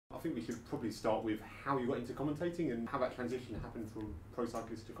think we should probably start with how you got into commentating and how that transition happened from pro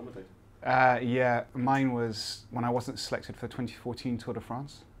cyclist to commentator. Yeah, mine was when I wasn't selected for the 2014 Tour de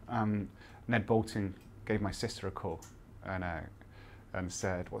France. Ned Bolton gave my sister a call and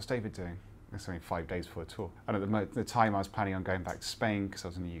said, "What's David doing?" It's only 5 days before the tour. And at the time I was planning on going back to Spain because I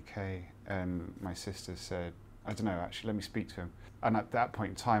was in the UK, and my sister said, "I don't know, actually, let me speak to him." And at that point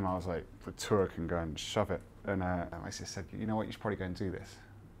in time I was like, the tour can go and shove it. And my sister said, "You know what, you should probably go and do this.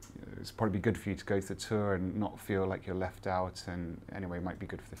 It's probably be good for you to go to the tour and not feel like you're left out, and anyway, it might be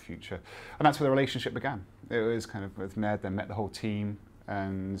good for the future." And that's where the relationship began. It was kind of with Ned, then met the whole team,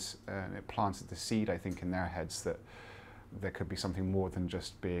 and it planted the seed, I think, in their heads that there could be something more than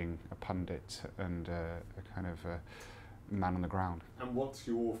just being a pundit and a kind of a man on the ground. And what's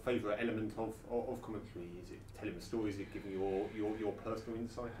your favourite element of commentary? Is it telling the story? Is it giving your personal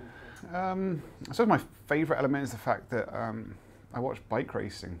insight into it? I suppose my favourite element is the fact that I watch bike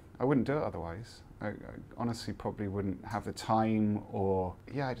racing. I wouldn't do it otherwise. I honestly probably wouldn't have the time, or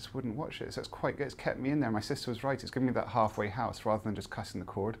yeah, I just wouldn't watch it. So it's kept me in there. My sister was right. It's given me that halfway house rather than just cutting the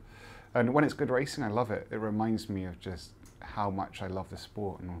cord. And when it's good racing, I love it. It reminds me of just how much I love the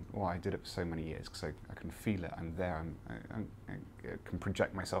sport and why I did it for so many years, because I can feel it. I'm there. I can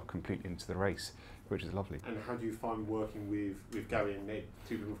project myself completely into the race, which is lovely. And how do you find working with Gary and Ned,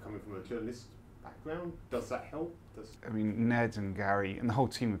 two people coming from a journalist background? Does that help? I mean, Ned and Gary and the whole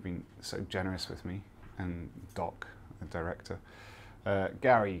team have been so generous with me, and Doc, the director.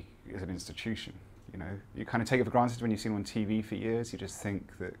 Gary is an institution. You know, you kind of take it for granted when you've seen him on TV for years. You just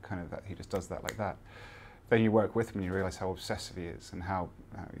think that that he just does that like that. Then you work with him and you realise how obsessive he is, and how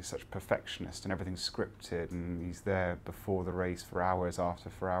he's such a perfectionist, and everything's scripted, and he's there before the race for hours, after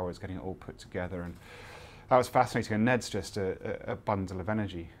for hours, getting it all put together. And that was fascinating. And Ned's just a bundle of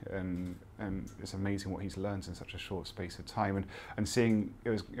energy, and it's amazing what he's learned in such a short space of time. And seeing it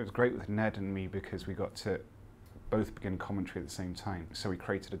was great with Ned and me, because we got to both begin commentary at the same time. So we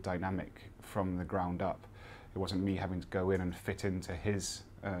created a dynamic from the ground up. It wasn't me having to go in and fit into his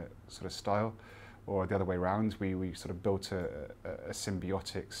sort of style, or the other way around. We sort of built a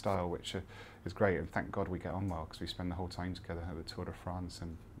symbiotic style, which is great. And thank God we get on well, because we spend the whole time together at the Tour de France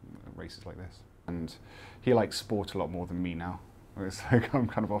and races like this. And he likes sport a lot more than me now. It's like I'm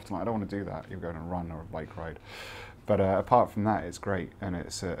kind of often like, I don't want to do that. You're going to run or a bike ride. But apart from that, it's great, and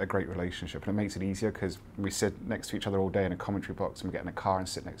it's a great relationship, and it makes it easier because we sit next to each other all day in a commentary box, and we get in a car and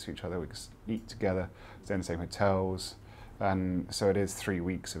sit next to each other. We just eat together, stay in the same hotels, and so it is 3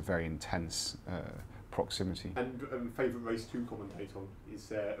 weeks of very intense proximity. And favourite race to commentate on? Is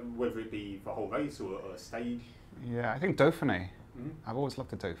there, whether it be the whole race or a stage? Yeah, I think Dauphine. Mm-hmm. I've always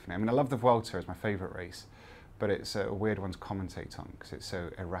loved the Dauphine. I mean, I love the Vuelta as my favourite race, but it's a weird one to commentate on because it's so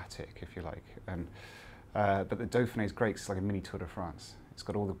erratic, if you like. And but the Dauphiné is great because it's like a mini Tour de France. It's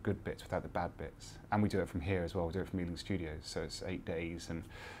got all the good bits without the bad bits. And we do it from here as well. We do it from Millar Studios. So it's 8 days and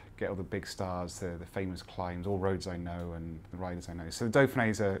get all the big stars, the famous climbs, all roads I know and the riders I know. So the Dauphiné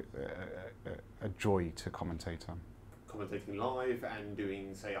is a joy to commentate on. Commentating live and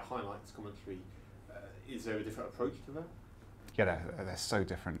doing, say, a highlights commentary, is there a different approach to that? Yeah, they're so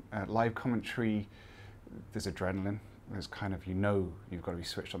different. Live commentary, there's adrenaline. There's kind of, you know, you've got to be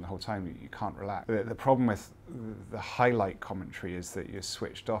switched on the whole time. You can't relax. The problem with the highlight commentary is that you're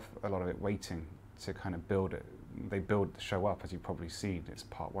switched off a lot of it waiting to kind of build it. They build the show up, as you've probably seen. It's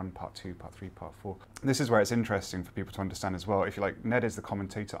part 1, part 2, part 3, part 4. This is where it's interesting for people to understand as well. If you like, Ned is the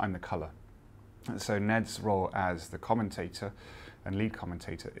commentator, I'm the colour. So Ned's role as the commentator and lead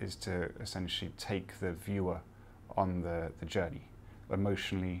commentator is to essentially take the viewer on the journey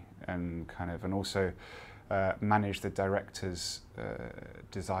emotionally, and also manage the director's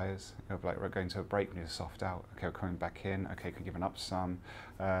desires. You know, like, we're going to a break, we need to soft out. Okay, we're coming back in. Okay, can you give an up some?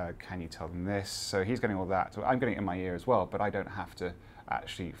 Can you tell them this? So he's getting all that. So I'm getting it in my ear as well, but I don't have to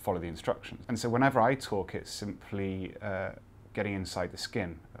actually follow the instructions. And so whenever I talk, it's simply getting inside the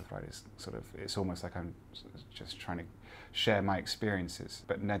skin of the writers. It's almost like I'm just trying to share my experiences,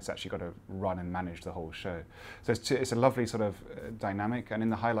 but Ned's actually got to run and manage the whole show. So it's a lovely sort of dynamic, and in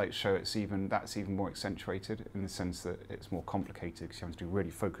the highlights show that's even more accentuated in the sense that it's more complicated because you have to do really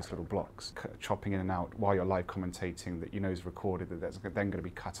focused little blocks, chopping in and out while you're live commentating that you know is recorded, that that's then going to be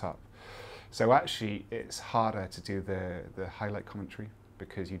cut up. So actually it's harder to do the highlight commentary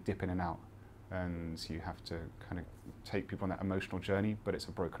because you dip in and out, and you have to kind of take people on that emotional journey, but it's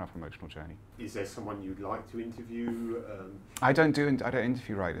a broken up emotional journey. Is there someone you'd like to interview? I don't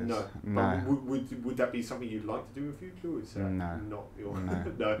interview writers. No. No. Would that be something you'd like to do in the future? Or is that not your... No.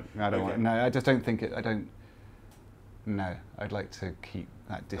 No. I don't want. No, I just don't think it. I don't. No, I'd like to keep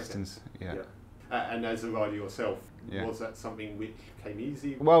that distance. Okay. Yeah. And as a rider yourself, was that something which came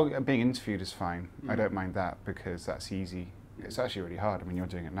easy? Well, being interviewed is fine. I don't mind that because that's easy. It's actually really hard. I mean, you're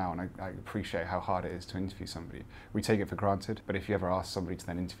doing it now, and I appreciate how hard it is to interview somebody. We take it for granted, but if you ever ask somebody to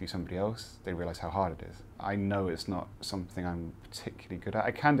then interview somebody else, they realise how hard it is. I know it's not something I'm particularly good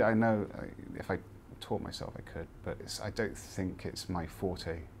at. I know if I taught myself I could, but I don't think it's my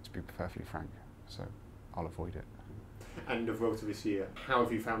forte, to be perfectly frank, so I'll avoid it. And the Vuelta this year, how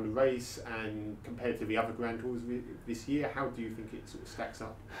have you found the race, and compared to the other Grand Tours this year, how do you think it sort of stacks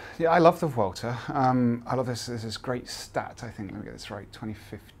up? Yeah, I love the Vuelta. I love this great stat, I think, let me get this right,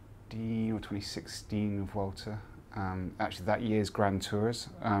 2015 or 2016 Vuelta. Actually, that year's Grand Tours,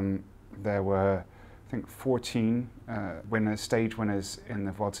 there were, I think, 14 stage winners in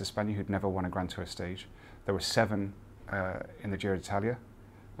the Vuelta España who'd never won a Grand Tour stage. There were 7 in the Giro d'Italia,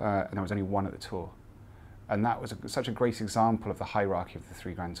 and there was only 1 at the Tour. And that was such a great example of the hierarchy of the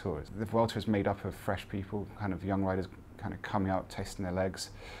 3 Grand Tours. The Vuelta is made up of fresh people, kind of young riders kind of coming out, testing their legs.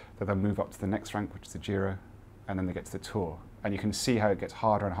 They then move up to the next rank, which is the Giro, and then they get to the Tour. And you can see how it gets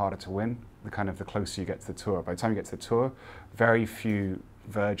harder and harder to win, the closer you get to the Tour. By the time you get to the Tour, very few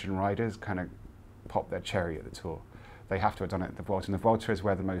virgin riders kind of pop their cherry at the Tour. They have to have done it at the Vuelta. And the Vuelta is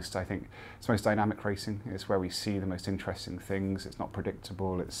where it's most dynamic racing. It's where we see the most interesting things. It's not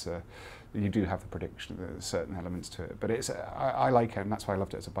predictable. You do have the prediction, there's certain elements to it. But I like it, and that's why I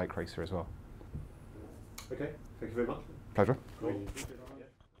loved it as a bike racer as well. Okay, thank you very much. Pleasure. Cool.